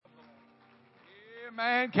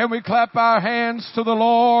Amen. Can we clap our hands to the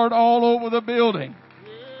Lord all over the building?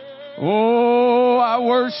 Oh, I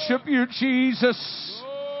worship you, Jesus.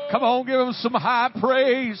 Come on, give him some high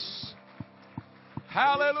praise.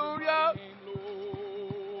 Hallelujah.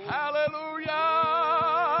 Hallelujah.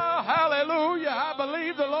 Hallelujah. I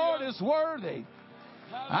believe the Lord is worthy.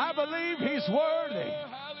 I believe he's worthy.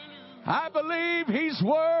 I believe he's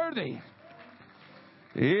worthy.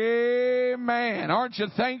 Amen. Aren't you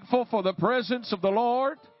thankful for the presence of the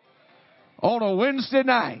Lord on a Wednesday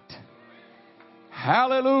night?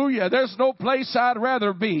 Hallelujah. There's no place I'd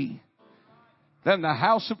rather be than the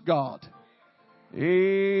house of God.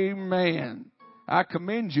 Amen. I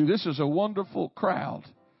commend you. This is a wonderful crowd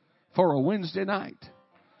for a Wednesday night.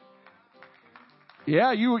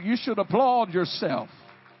 Yeah, you should applaud yourself.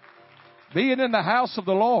 Being in the house of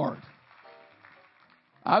the Lord.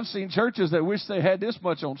 I've seen churches that wish they had this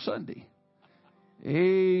much on Sunday.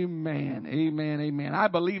 Amen. Amen. Amen. I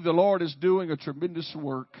believe the Lord is doing a tremendous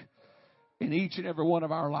work in each and every one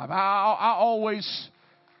of our lives. I always,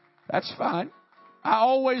 that's fine. I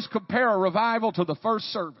always compare a revival to the first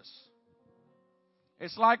service.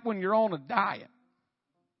 It's like when you're on a diet.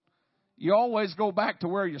 You always go back to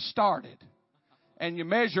where you started. And you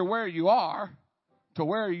measure where you are to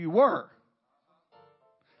where you were.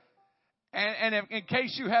 And in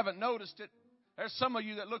case you haven't noticed it, there's some of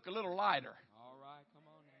you that look a little lighter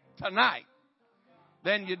tonight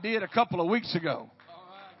than you did a couple of weeks ago.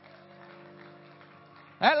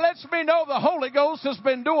 That lets me know the Holy Ghost has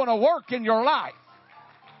been doing a work in your life.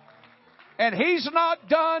 And he's not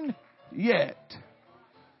done yet.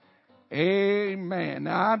 Amen.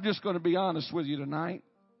 Now, I'm just going to be honest with you tonight.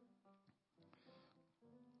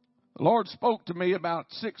 The Lord spoke to me about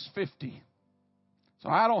 6:50. So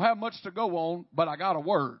I don't have much to go on, but I got a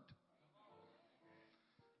word.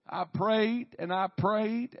 I prayed and I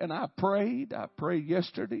prayed and I prayed. I prayed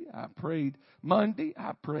yesterday. I prayed Monday.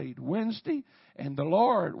 I prayed Wednesday. And the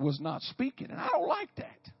Lord was not speaking. And I don't like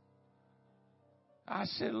that. I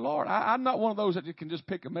said, Lord, I'm not one of those that you can just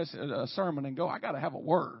pick a sermon and go, I got to have a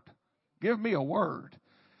word. Give me a word.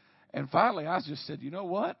 And finally, I just said, you know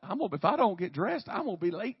what? If I don't get dressed, I'm going to be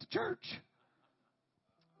late to church.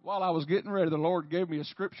 While I was getting ready, the Lord gave me a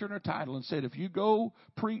scripture and a title and said, if you go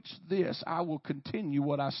preach this, I will continue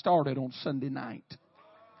what I started on Sunday night.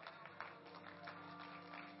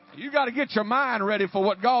 You got to get your mind ready for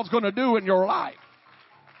what God's going to do in your life.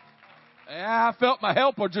 And I felt my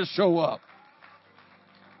helper just show up.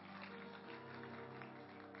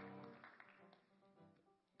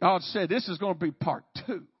 God said, this is going to be part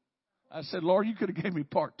 2. I said, Lord, you could have gave me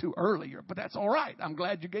part 2 earlier, but that's all right. I'm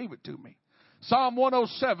glad you gave it to me. Psalm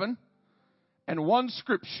 107 and one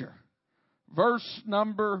scripture, verse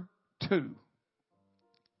number 2.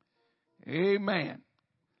 Amen.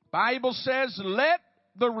 Bible says, let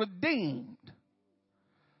the redeemed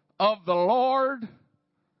of the Lord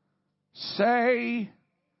say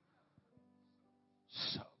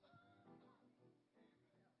so.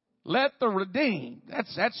 Let the redeemed,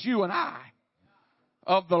 that's you and I,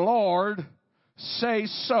 of the Lord say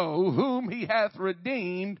so, whom he hath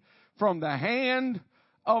redeemed from the hand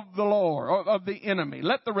of the Lord, or of the enemy.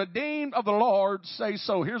 Let the redeemed of the Lord say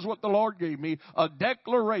so. Here's what the Lord gave me. A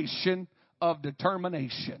declaration of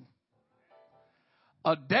determination.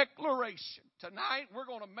 A declaration. Tonight we're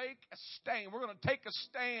going to make a stand. We're going to take a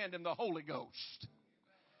stand in the Holy Ghost.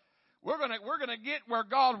 We're going to get where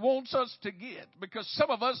God wants us to get, because some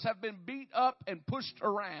of us have been beat up and pushed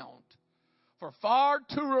around for far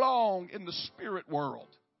too long in the spirit world.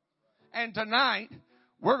 And tonight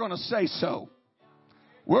we're going to say so.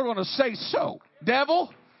 We're going to say so.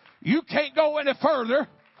 Devil, you can't go any further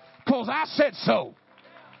because I said so.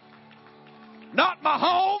 Not my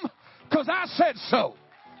home because I said so.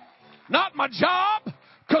 Not my job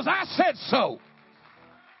because I said so.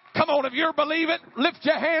 Come on, if you believe it, lift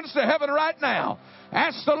your hands to heaven right now.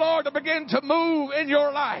 Ask the Lord to begin to move in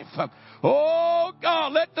your life. Oh,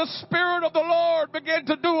 God, let the Spirit of the Lord begin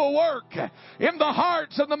to do a work in the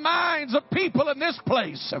hearts and the minds of people in this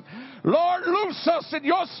place. Lord, loose us in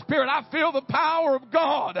your Spirit. I feel the power of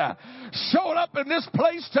God showing up in this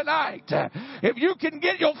place tonight. If you can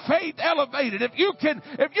get your faith elevated, if you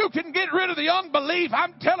can get rid of the unbelief,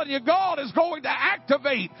 I'm telling you, God is going to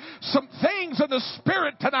activate some things in the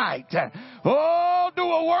Spirit tonight. Oh, do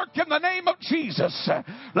a work in the name of Jesus.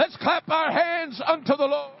 Let's clap our hands unto the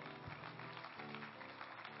Lord.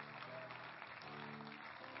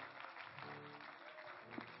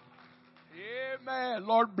 Amen.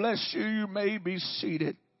 Lord bless you. You may be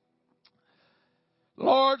seated.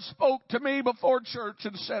 Lord spoke to me before church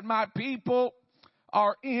and said, my people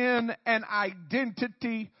are in an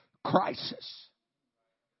identity crisis.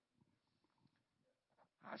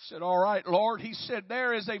 I said, all right, Lord. He said,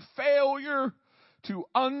 there is a failure to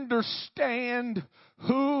understand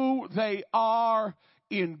who they are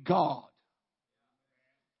in God.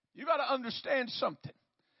 You got to understand something.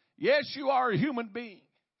 Yes, you are a human being.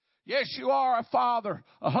 Yes, you are a father,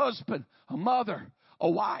 a husband, a mother, a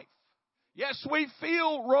wife. Yes, we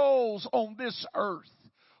fill roles on this earth.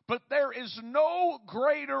 But there is no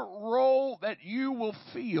greater role that you will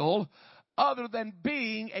fill other than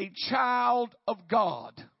being a child of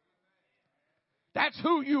God. That's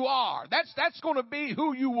who you are. That's going to be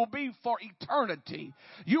who you will be for eternity.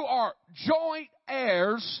 You are joint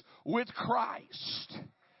heirs with Christ.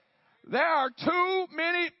 There are too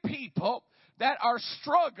many people that are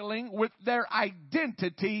struggling with their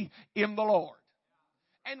identity in the Lord.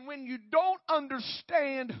 And when you don't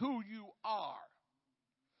understand who you are,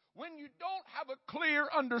 when you don't have a clear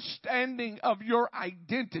understanding of your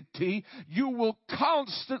identity, you will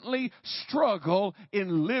constantly struggle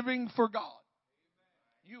in living for God.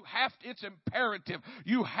 It's imperative.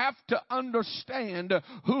 You have to understand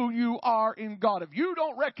who you are in God. If you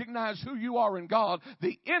don't recognize who you are in God,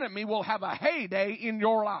 the enemy will have a heyday in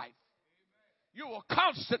your life. You will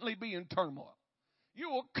constantly be in turmoil. You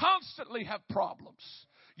will constantly have problems.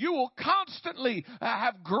 You will constantly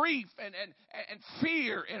have grief and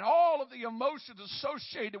fear and all of the emotions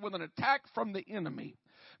associated with an attack from the enemy.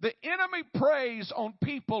 The enemy preys on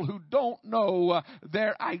people who don't know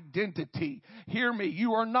their identity. Hear me.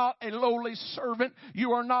 You are not a lowly servant.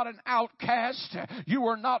 You are not an outcast. You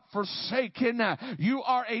are not forsaken. You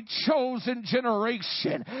are a chosen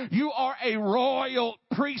generation. You are a royal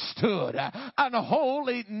priesthood, an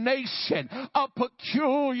holy nation, a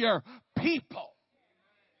peculiar people.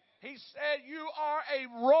 He said you are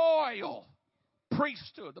a royal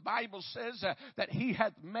priesthood. The Bible says that He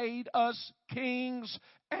hath made us kings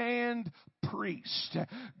and priests.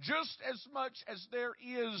 Just as much as there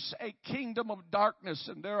is a kingdom of darkness,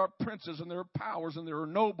 and there are princes, and there are powers, and there are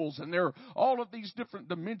nobles, and there are all of these different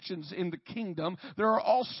dimensions in the kingdom, there are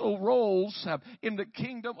also roles in the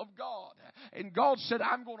kingdom of God. And God said,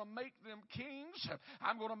 I'm going to make them kings.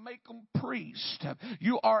 I'm going to make them priests.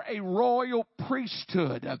 You are a royal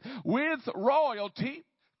priesthood. With royalty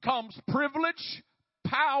comes privilege,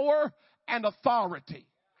 power, and authority.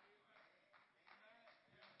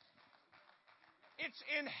 It's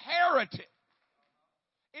inherited.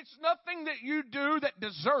 It's nothing that you do that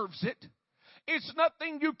deserves it. It's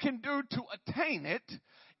nothing you can do to attain it.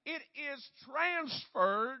 It is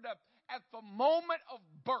transferred at the moment of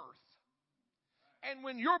birth. And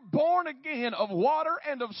when you're born again of water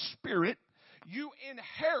and of spirit, you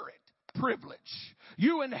inherit privilege.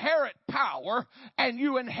 You inherit power, and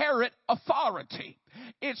you inherit authority.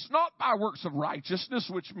 It's not by works of righteousness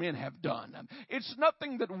which men have done. It's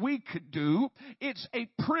nothing that we could do. It's a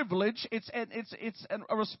privilege. It's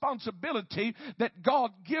a responsibility that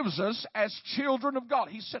God gives us as children of God.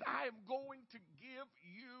 He said, I am going to give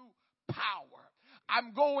you power.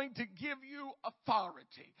 I'm going to give you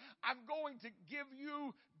authority. I'm going to give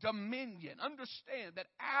you dominion. Understand that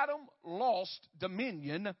Adam lost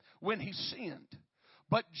dominion when he sinned.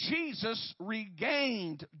 But Jesus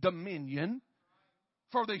regained dominion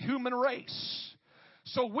for the human race.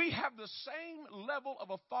 So we have the same level of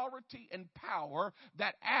authority and power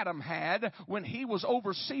that Adam had when he was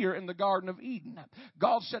overseer in the Garden of Eden.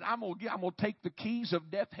 God said, I'm going to take the keys of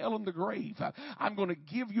death, hell, and the grave. I'm going to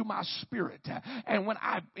give you my spirit. And when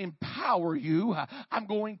I empower you, I'm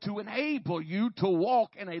going to enable you to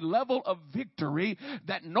walk in a level of victory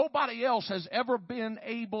that nobody else has ever been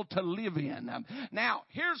able to live in. Now,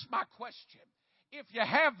 here's my question. If you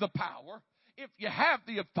have the power, if you have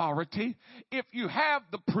the authority, if you have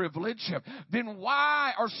the privilege, then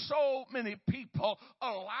why are so many people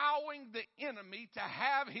allowing the enemy to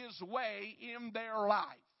have his way in their life?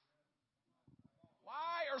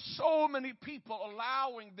 Why are so many people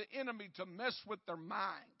allowing the enemy to mess with their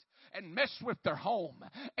mind and mess with their home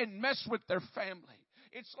and mess with their family?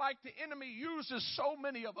 It's like the enemy uses so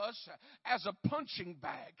many of us as a punching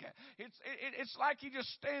bag. It's like he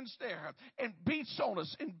just stands there and beats on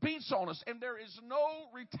us, and there is no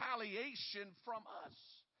retaliation from us.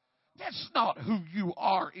 That's not who you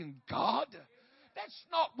are in God. That's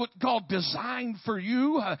not what God designed for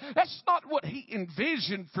you. That's not what He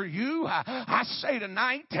envisioned for you. I say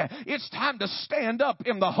tonight, it's time to stand up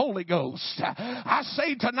in the Holy Ghost. I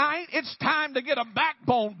say tonight, it's time to get a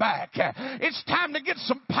backbone back. It's time to get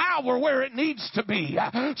some power where it needs to be.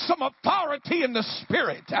 Some authority in the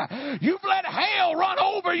Spirit. You've let hell run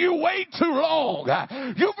over you way too long.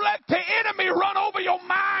 You've let the enemy run over your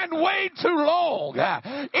mind way too long.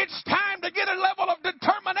 It's time to get a level of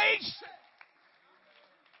determination.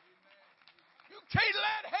 Can't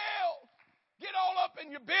let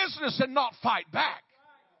business and not fight back.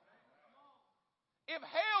 If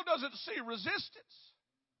hell doesn't see resistance,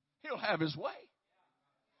 he'll have his way.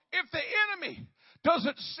 If the enemy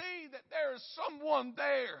doesn't see that there is someone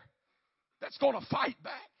there that's going to fight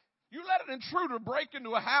back, you let an intruder break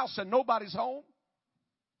into a house and nobody's home,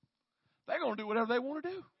 they're going to do whatever they want to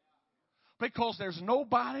do because there's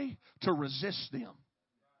nobody to resist them.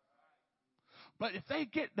 But if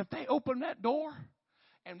they open that door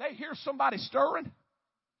and they hear somebody stirring,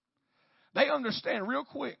 they understand real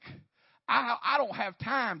quick, I don't have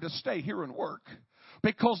time to stay here and work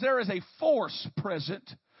because there is a force present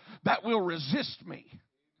that will resist me.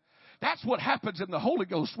 That's what happens in the Holy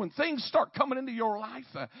Ghost when things start coming into your life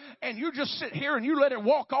and you just sit here and you let it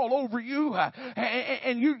walk all over you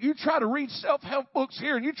and you try to read self-help books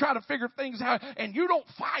here and you try to figure things out and you don't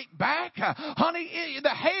fight back. Honey, the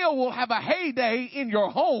hell will have a heyday in your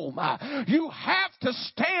home. You have to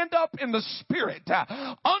stand up in the Spirit,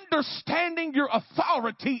 understanding your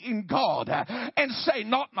authority in God and say,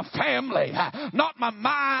 not my family, not my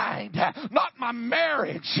mind, not my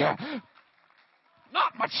marriage,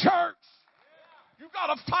 not my church. You've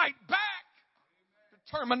got to fight back.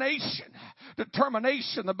 Determination.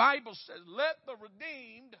 Determination. The Bible says, let the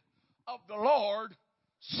redeemed of the Lord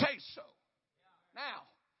say so. Now,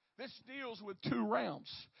 this deals with two realms.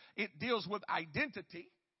 It deals with identity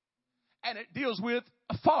and it deals with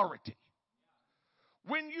authority.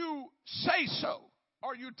 When you say so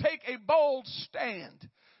or you take a bold stand,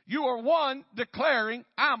 you are one declaring,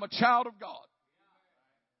 I'm a child of God.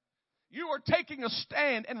 You are taking a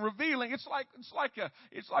stand and revealing. It's like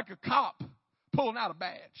a cop pulling out a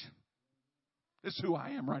badge. This is who I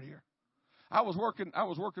am right here. I was working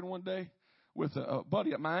one day with a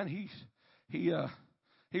buddy of mine. He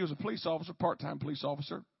was a police officer, part-time police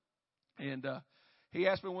officer, and he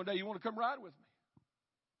asked me one day, "You want to come ride with me?"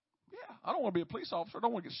 Yeah, I don't want to be a police officer. I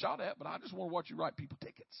don't want to get shot at, but I just want to watch you write people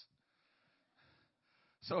tickets.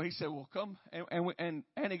 So he said, "Well, come," and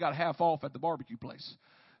he got half off at the barbecue place.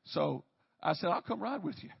 So I said, I'll come ride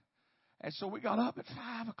with you. And so we got up at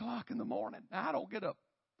 5 o'clock in the morning. Now, I don't get up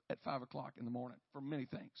at 5 o'clock in the morning for many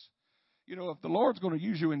things. You know, if the Lord's going to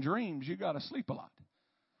use you in dreams, you got to sleep a lot.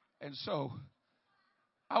 And so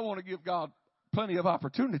I want to give God plenty of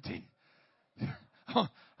opportunity.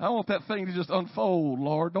 I want that thing to just unfold,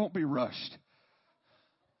 Lord. Don't be rushed.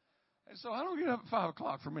 And so I don't get up at 5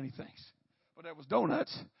 o'clock for many things. But that was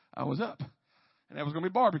donuts. I was up. And that was going to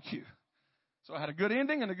be barbecue. So I had a good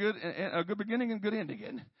ending and a good beginning and good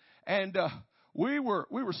ending. And we were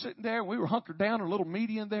sitting there and we were hunkered down in a little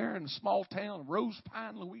median there in a small town of Rose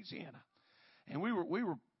Pine, Louisiana. And we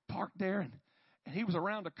were parked there and he was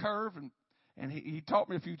around a curve and he taught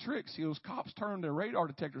me a few tricks. Those cops turn their radar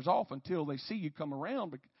detectors off until they see you come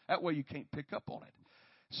around, but that way you can't pick up on it.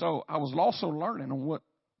 So I was also learning on what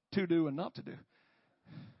to do and not to do.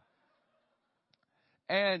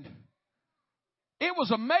 And it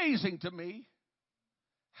was amazing to me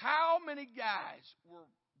how many guys were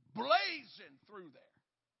blazing through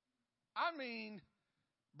there. I mean,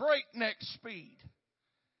 breakneck speed.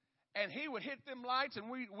 And he would hit them lights, and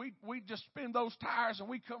we'd just spin those tires, and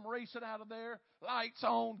we'd come racing out of there, lights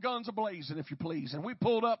on, guns a-blazing, if you please. And we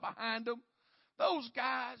pulled up behind them. Those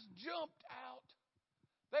guys jumped out.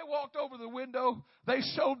 They walked over the window, they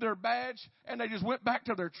showed their badge, and they just went back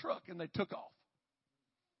to their truck, and they took off.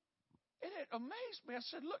 And it amazed me. I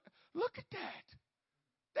said, look at that.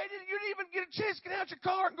 You didn't even get a chance to get out your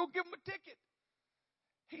car and go give them a ticket.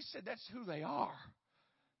 He said, that's who they are.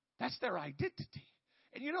 That's their identity.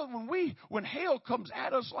 And you know, when hell comes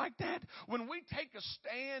at us like that, when we take a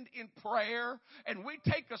stand in prayer and we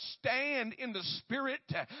take a stand in the Spirit,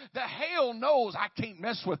 the hell knows I can't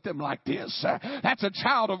mess with them like this. That's a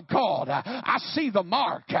child of God. I see the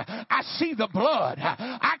mark. I see the blood.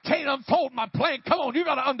 I can't unfold my plan. Come on, you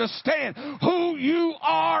got to understand who you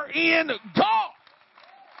are in God.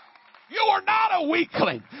 You are not a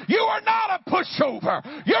weakling. You are not a pushover.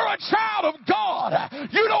 You're a child of God.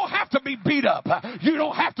 You don't have to be beat up. You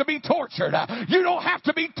don't have to be tortured. You don't have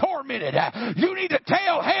to be tormented. You need to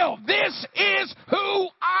tell hell, this is who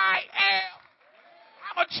I am.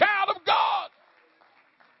 I'm a child of God.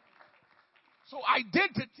 So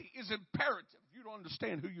identity is imperative. You don't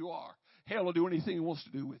understand who you are. Hell will do anything he wants to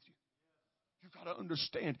do with you. You've got to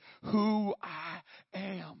understand who I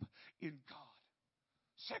am in God.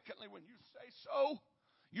 Secondly, when you say so,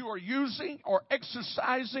 you are using or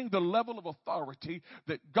exercising the level of authority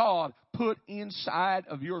that God put inside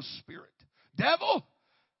of your spirit. Devil,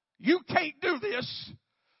 you can't do this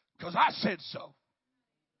because I said so.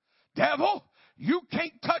 Devil, You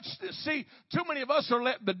can't touch this. See, too many of us are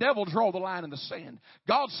letting the devil draw the line in the sand.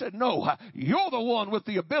 God said, no, you're the one with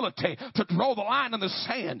the ability to draw the line in the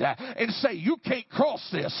sand and say, you can't cross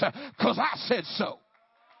this because I said so.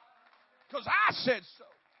 Because I said so.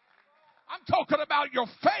 I'm talking about your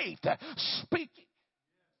faith speaking.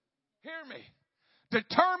 Hear me.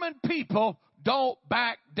 Determined people don't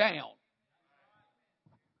back down.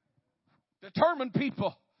 Determined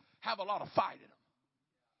people have a lot of fight in them.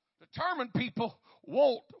 Determined people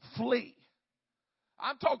won't flee.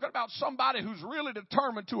 I'm talking about somebody who's really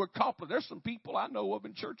determined to accomplish. There's some people I know of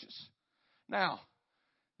in churches. Now,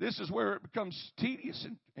 this is where it becomes tedious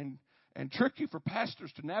and tricky for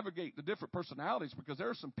pastors to navigate the different personalities, because there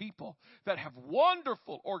are some people that have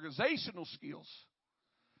wonderful organizational skills.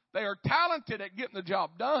 They are talented at getting the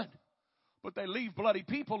job done, but they leave bloody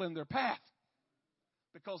people in their path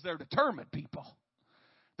because they're determined people.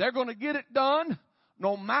 They're going to get it done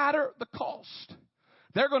no matter the cost.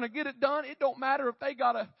 They're going to get it done. It don't matter if they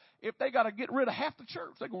gotta get rid of half the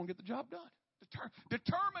church. They're going to get the job done.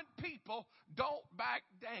 Determined people don't back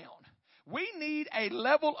down. We need a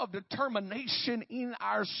level of determination in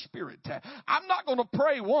our spirit. I'm not going to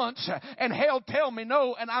pray once and hell tell me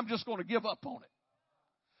no, and I'm just going to give up on it.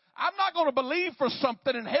 I'm not going to believe for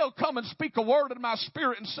something and hell come and speak a word in my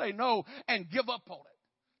spirit and say no and give up on it.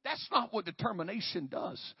 That's not what determination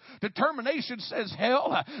does. Determination says,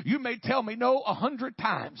 hell, you may tell me no 100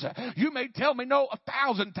 times. You may tell me no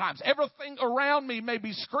 1,000 times. Everything around me may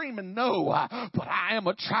be screaming no, but I am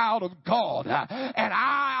a child of God, and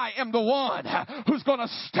I am the one who's going to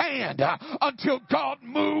stand until God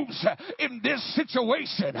moves in this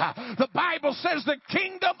situation. The Bible says the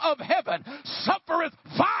kingdom of heaven suffereth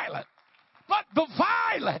violence, but the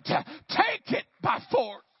violent take it by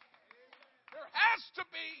force. Has to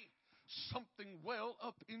be something well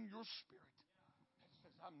up in your spirit that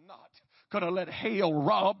says, I'm not going to let hell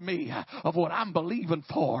rob me of what I'm believing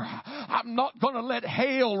for. I'm not going to let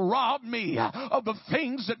hell rob me of the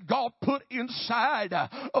things that God put inside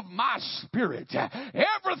of my spirit.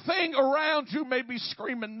 Everything around you may be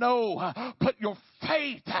screaming no, but your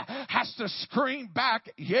faith has to scream back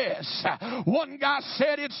yes. One guy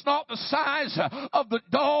said it's not the size of the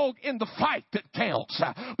dog in the fight that counts,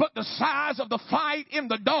 but the size of the fight in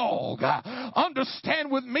the dog.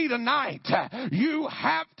 Understand with me tonight, you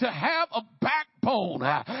have to have a backbone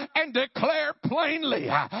and declare plainly,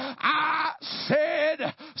 I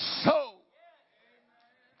said so.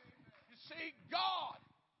 You see, God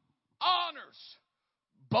honors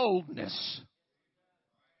boldness.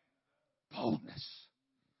 Boldness.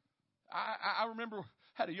 I remember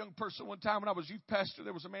had a young person one time when I was youth pastor.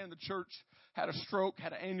 There was a man in the church, had a stroke,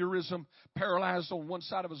 had an aneurysm, paralyzed on one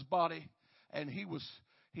side of his body, and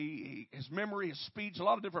his memory, his speech, a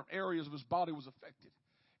lot of different areas of his body was affected.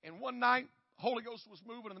 And one night, Holy Ghost was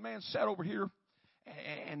moving, and the man sat over here,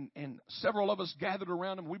 and several of us gathered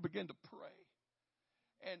around him. We began to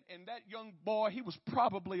pray. And that young boy, he was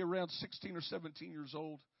probably around 16 or 17 years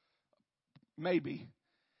old, maybe.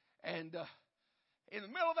 And in the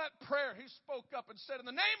middle of that prayer, he spoke up and said, in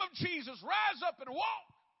the name of Jesus, rise up and walk.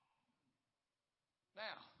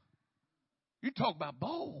 Now, you talk about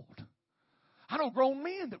bold. I know grown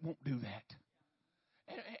men that won't do that.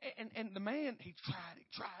 And the man, he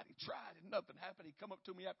tried, and nothing happened. He come up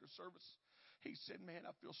to me after service. He said, man,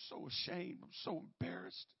 I feel so ashamed. I'm so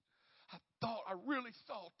embarrassed. I really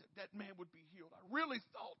thought that man would be healed. I really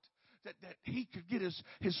thought that he could get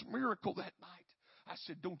his miracle that night. I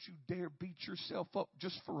said, don't you dare beat yourself up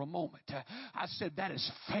just for a moment. I said, that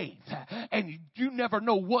is faith. And you never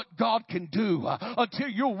know what God can do until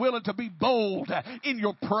you're willing to be bold in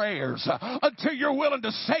your prayers, until you're willing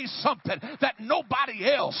to say something that nobody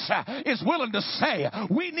else is willing to say.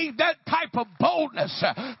 We need that type of boldness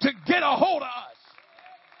to get a hold of us.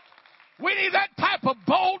 We need that type of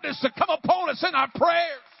boldness to come upon us in our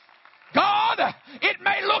prayers. God, it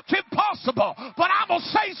may look impossible, but I'm going to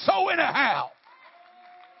say so anyhow.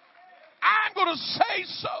 I'm going to say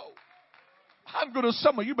so.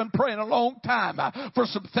 Some of you have been praying a long time for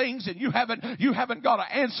some things, and you haven't got an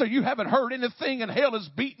answer. You haven't heard anything, and hell is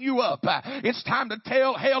beating you up. It's time to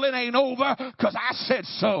tell hell it ain't over, because I said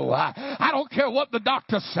so. I don't care what the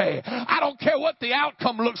doctors say. I don't care what the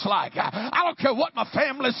outcome looks like. I don't care what my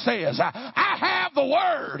family says. I have the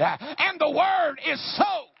word, and the word is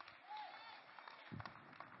so.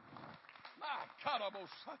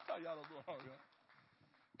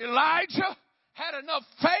 Elijah had enough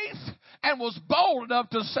faith and was bold enough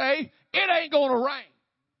to say, it ain't going to rain.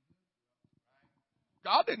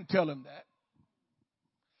 God didn't tell him that.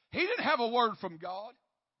 He didn't have a word from God.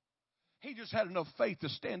 He just had enough faith to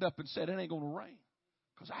stand up and say, it ain't going to rain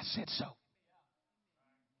because I said so.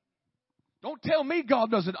 Don't tell me God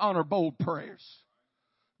doesn't honor bold prayers.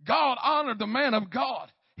 God honored the man of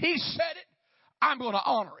God. He said it. I'm going to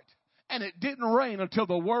honor it. And it didn't rain until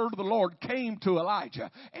the word of the Lord came to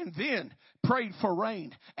Elijah, and then prayed for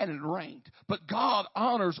rain, and it rained. But God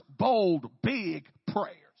honors bold, big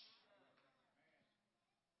prayers.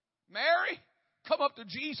 Mary come up to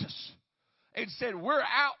Jesus and said, we're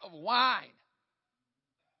out of wine.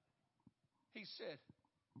 He said,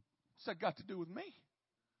 what's that got to do with me?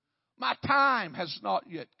 My time has not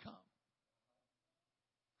yet come.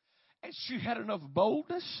 And she had enough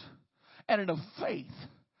boldness and enough faith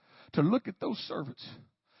to look at those servants.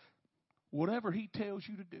 Whatever he tells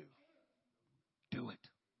you to do, do it.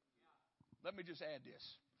 Let me just add this,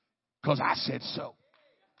 because I said so.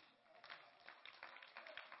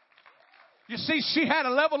 You see, she had a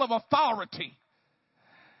level of authority.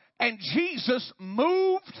 And Jesus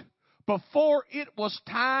moved before it was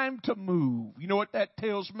time to move. You know what that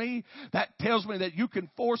tells me? That tells me that you can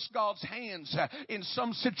force God's hands in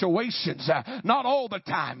some situations. Not all the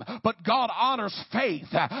time, but God honors faith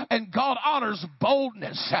and God honors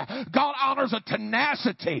boldness. God honors a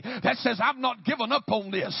tenacity that says, I've not given up on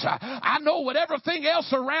this. I know what everything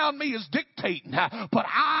else around me is dictating, but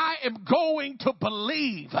I am going to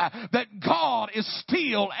believe that God is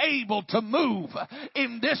still able to move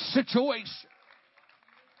in this situation.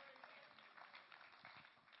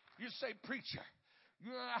 You say, preacher,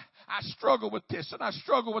 I struggle with this, and I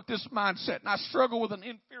struggle with this mindset, and I struggle with an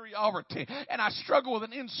inferiority, and I struggle with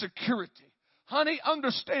an insecurity. Honey,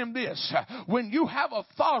 understand this. When you have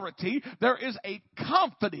authority, there is a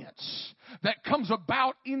confidence that comes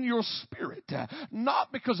about in your spirit.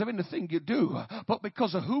 Not because of anything you do, but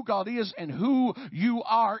because of who God is and who you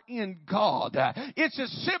are in God. It's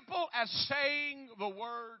as simple as saying the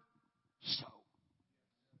word so.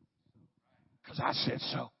 Because I said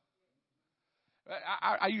so.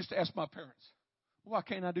 I used to ask my parents, why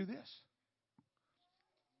can't I do this?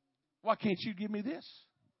 Why can't you give me this?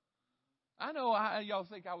 I know y'all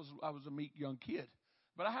think I was a meek young kid,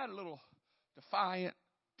 but I had a little defiant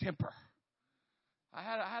temper. I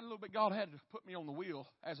had a little bit. God had to put me on the wheel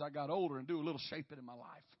as I got older and do a little shaping in my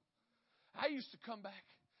life. I used to come back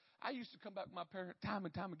with my parents time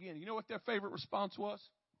and time again. You know what their favorite response was?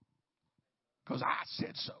 Because I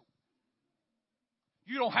said so.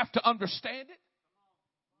 You don't have to understand it.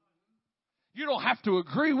 You don't have to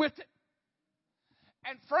agree with it.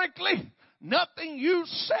 And frankly, nothing you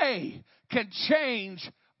say can change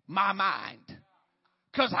my mind.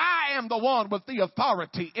 Because I am the one with the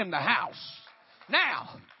authority in the house. Now,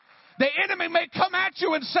 the enemy may come at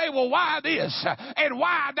you and say, well, why this and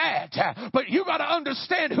why that? But you got to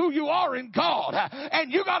understand who you are in God.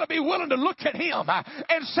 And you got to be willing to look at him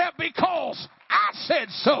and say, because I said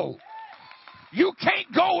so. You can't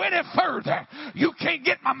go any further. You can't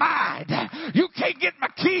get my mind. You can't get my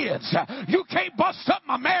kids. You can't bust up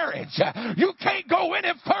my marriage. You can't go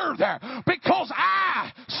any further because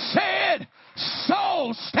I said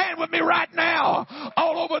so. Stand with me right now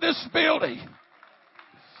all over this building.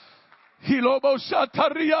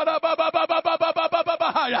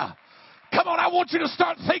 Come on, I want you to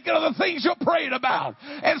start thinking of the things you're praying about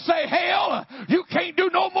and say, hell, you can't do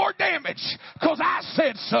no more damage because I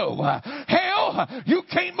said so. Hell, you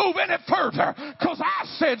can't move any further because I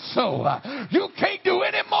said so. You can't do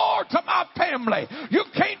any more to my family. You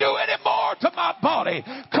can't do any more to my body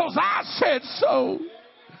because I said so.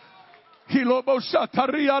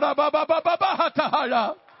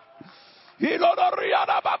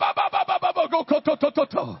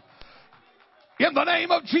 In the name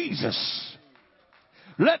of Jesus,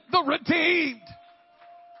 let the redeemed,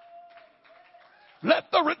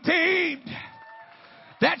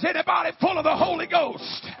 that's anybody full of the Holy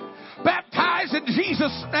Ghost, baptized in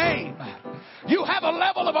Jesus' name. You have a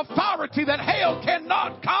level of authority that hell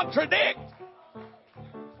cannot contradict.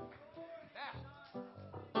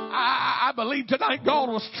 I believe tonight God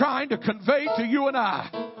was trying to convey to you and I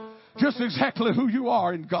just exactly who you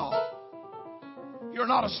are in God. You're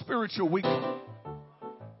not a spiritual weakling.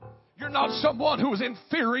 You're not someone who is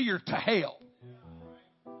inferior to hell.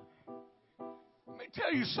 Let me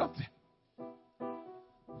tell you something.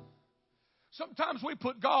 Sometimes we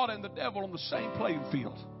put God and the devil on the same playing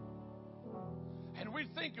field. And we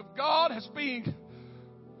think of God as being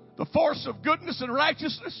the force of goodness and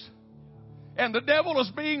righteousness, and the devil as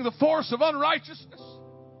being the force of unrighteousness.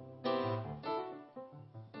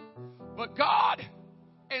 But God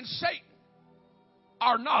and Satan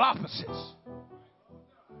are not opposites.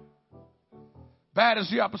 Bad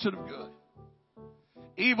is the opposite of good.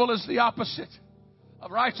 Evil is the opposite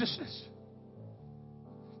of righteousness.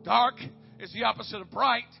 Dark is the opposite of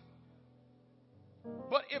bright.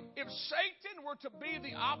 But if Satan were to be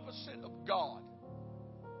the opposite of God,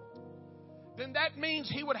 then that means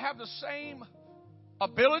he would have the same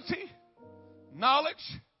ability, knowledge,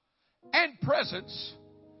 and presence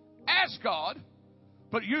as God,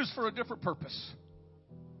 but used for a different purpose.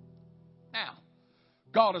 Now,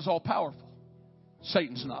 God is all powerful.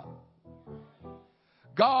 Satan's not.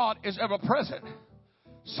 God is ever present.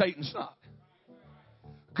 Satan's not.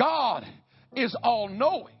 God is all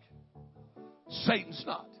knowing. Satan's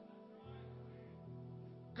not.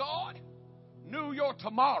 God knew your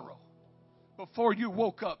tomorrow before you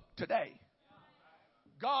woke up today.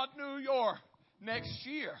 God knew your next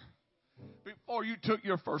year before you took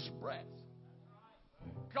your first breath.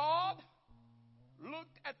 God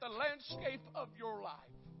looked at the landscape of your life.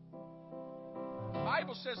 The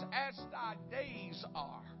Bible says, as thy days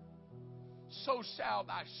are, so shall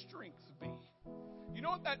thy strength be. You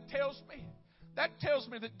know what that tells me? That tells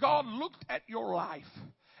me that God looked at your life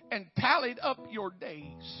and tallied up your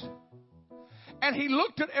days. And he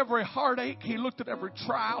looked at every heartache. He looked at every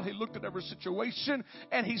trial. He looked at every situation.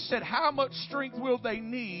 And he said, how much strength will they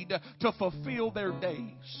need to fulfill their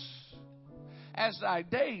days? As thy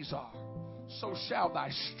days are, so shall thy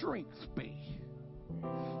strength be.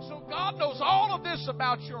 So God knows all of this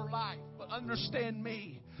about your life. But understand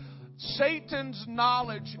me, Satan's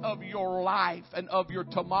knowledge of your life and of your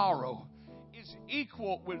tomorrow is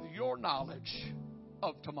equal with your knowledge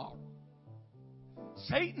of tomorrow.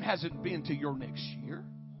 Satan hasn't been to your next year.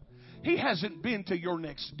 He hasn't been to your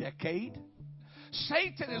next decade.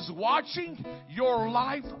 Satan is watching your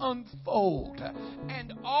life unfold,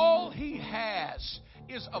 and all he has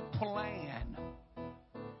is a plan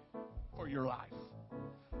for your life.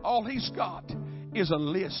 All he's got is a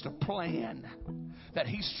list, a plan that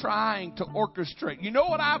he's trying to orchestrate. You know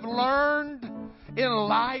what I've learned in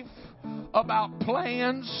life about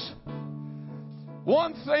plans?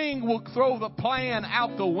 One thing will throw the plan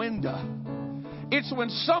out the window. It's when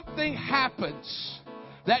something happens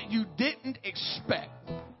that you didn't expect.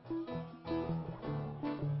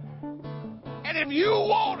 And if you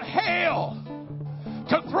want hell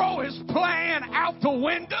to throw his plan out the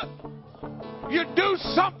window, you do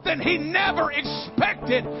something he never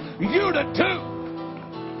expected you to do.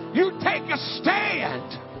 You take a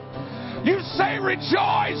stand. You say,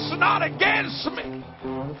 rejoice not against me.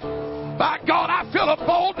 By God, I feel a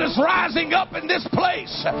boldness rising up in this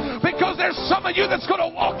place, because there's some of you that's going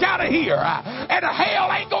to walk out of here and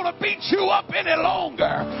hell ain't going to beat you up any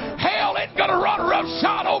longer. Hell ain't going to run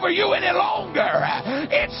roughshod over you any longer.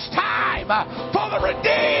 It's time for the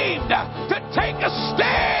redeemed to take a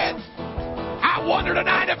stand. I wonder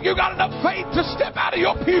tonight if you got enough faith to step out of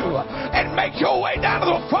your pew and make your way down to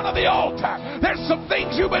the front of the altar. There's some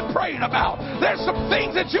things you've been praying about. There's some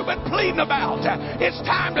things that you've been pleading about. It's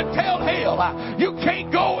time to tell hell you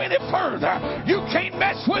can't go any further. You can't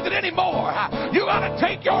mess with it anymore. You got to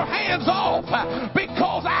take your hands off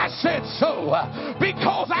because I said so.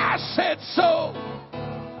 Because I said so.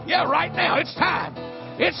 Yeah, right now it's time.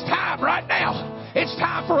 It's time right now. It's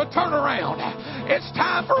time for a turnaround. It's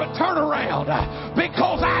time for a turnaround.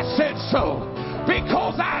 Because I said so.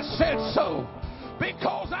 Because I said so.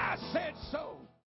 Because